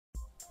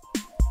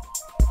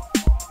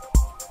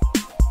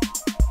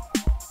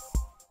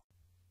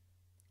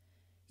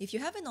If you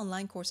have an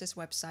online courses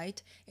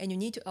website and you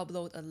need to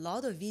upload a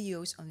lot of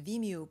videos on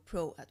Vimeo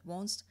Pro at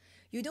once,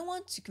 you don't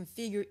want to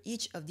configure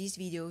each of these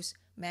videos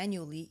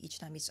manually each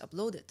time it's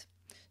uploaded.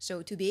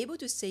 So to be able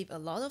to save a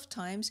lot of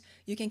times,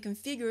 you can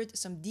configure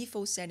some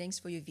default settings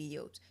for your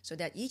videos so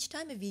that each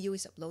time a video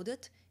is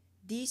uploaded,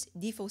 these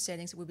default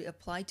settings will be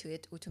applied to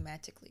it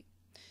automatically.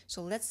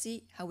 So let's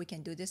see how we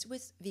can do this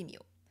with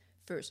Vimeo.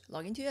 First,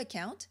 log into your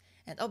account,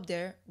 and up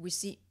there we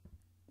see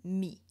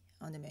Me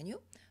on the menu.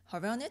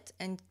 Hover on it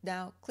and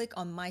now click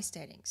on My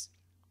Settings.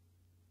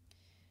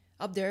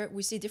 Up there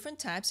we see different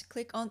tabs.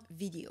 Click on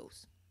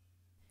Videos.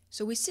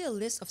 So we see a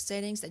list of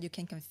settings that you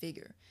can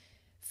configure.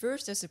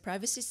 First, there's the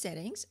privacy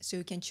settings, so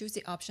you can choose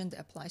the option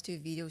that applies to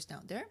your videos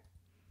down there.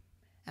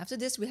 After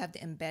this, we have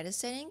the embedded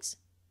settings.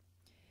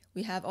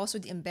 We have also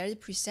the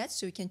embedded presets,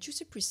 so you can choose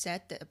a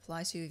preset that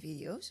applies to your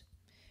videos.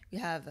 We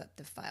have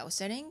the file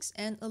settings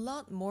and a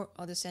lot more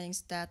other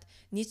settings that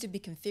needs to be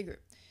configured.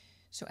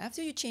 So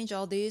after you change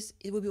all these,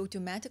 it will be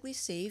automatically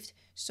saved.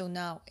 So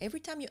now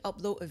every time you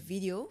upload a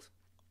video,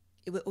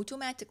 it will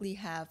automatically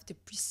have the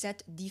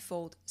preset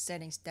default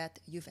settings that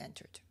you've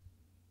entered.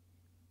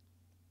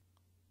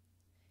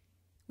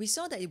 We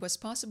saw that it was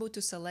possible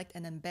to select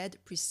an embed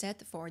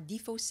preset for our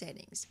default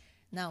settings.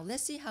 Now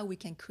let's see how we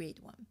can create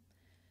one.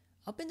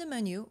 Up in the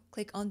menu,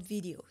 click on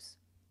Videos.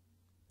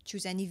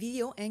 Choose any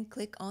video and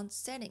click on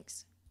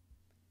Settings.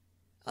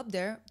 Up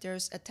there,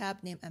 there's a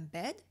tab named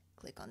Embed.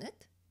 Click on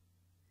it.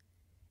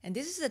 And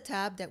this is a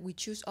tab that we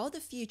choose all the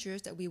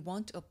features that we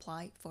want to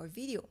apply for a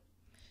video.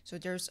 So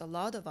there's a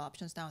lot of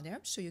options down there,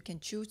 so you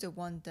can choose the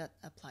one that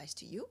applies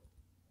to you.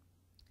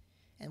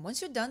 And once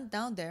you're done,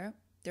 down there,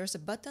 there's a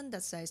button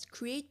that says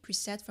Create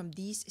Preset from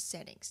these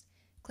settings.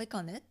 Click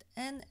on it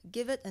and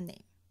give it a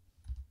name.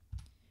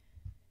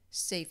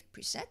 Save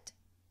preset.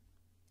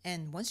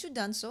 And once you've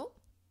done so,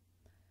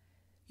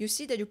 you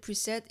see that your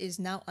preset is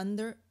now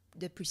under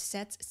the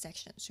presets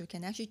section, so you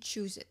can actually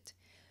choose it.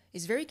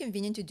 It's very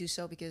convenient to do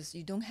so because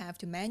you don't have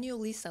to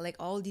manually select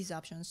all these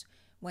options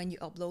when you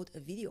upload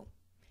a video.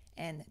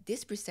 And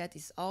this preset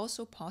is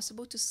also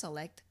possible to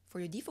select for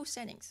your default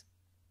settings.